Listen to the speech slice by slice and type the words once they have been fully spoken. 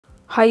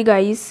Hi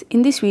guys,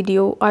 in this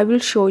video I will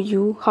show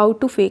you how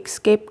to fix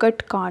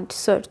CapCut can't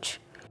search.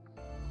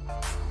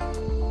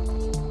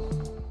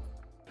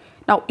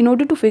 Now in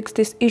order to fix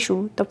this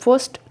issue, the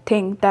first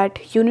thing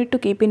that you need to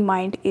keep in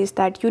mind is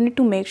that you need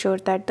to make sure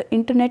that the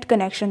internet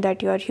connection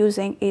that you are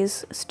using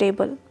is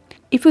stable.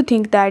 If you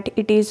think that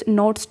it is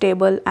not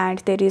stable and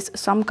there is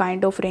some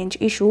kind of range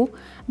issue,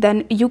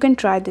 then you can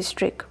try this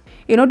trick.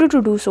 In order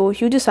to do so,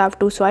 you just have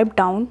to swipe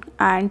down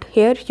and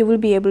here you will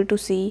be able to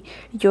see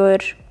your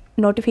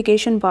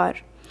notification bar.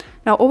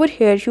 Now over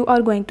here you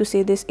are going to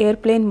see this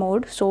airplane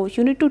mode, so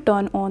you need to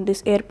turn on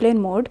this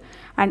airplane mode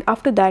and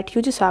after that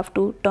you just have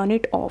to turn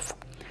it off.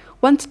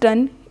 Once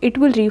done, it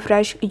will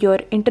refresh your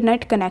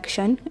internet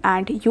connection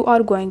and you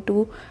are going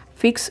to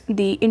fix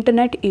the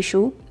internet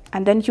issue,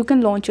 and then you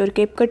can launch your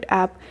CapCut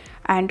app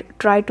and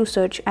try to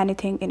search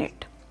anything in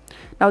it.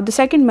 Now the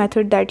second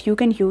method that you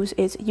can use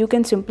is you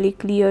can simply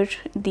clear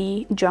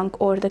the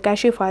junk or the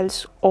cache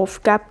files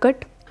of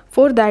CapCut.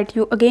 For that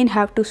you again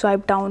have to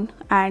swipe down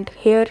and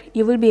here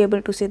you will be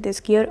able to see this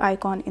gear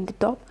icon in the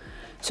top.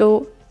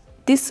 So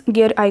this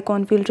gear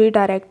icon will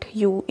redirect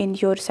you in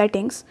your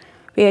settings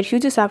where you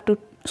just have to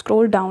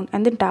scroll down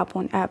and then tap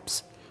on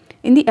apps.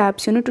 In the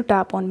apps you need to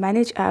tap on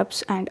manage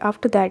apps and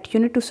after that you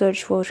need to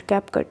search for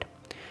CapCut.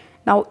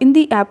 Now in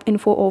the app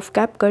info of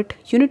CapCut,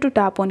 you need to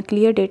tap on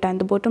clear data in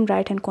the bottom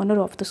right hand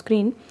corner of the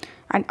screen,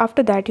 and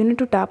after that you need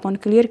to tap on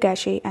clear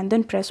cache and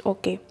then press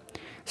OK.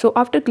 So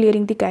after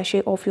clearing the cache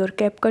of your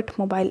CapCut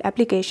mobile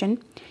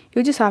application,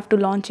 you just have to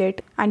launch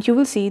it and you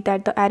will see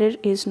that the error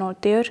is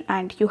not there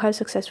and you have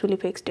successfully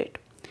fixed it.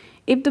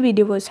 If the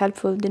video was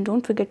helpful, then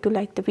don't forget to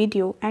like the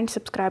video and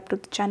subscribe to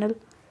the channel.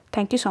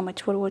 Thank you so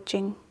much for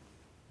watching.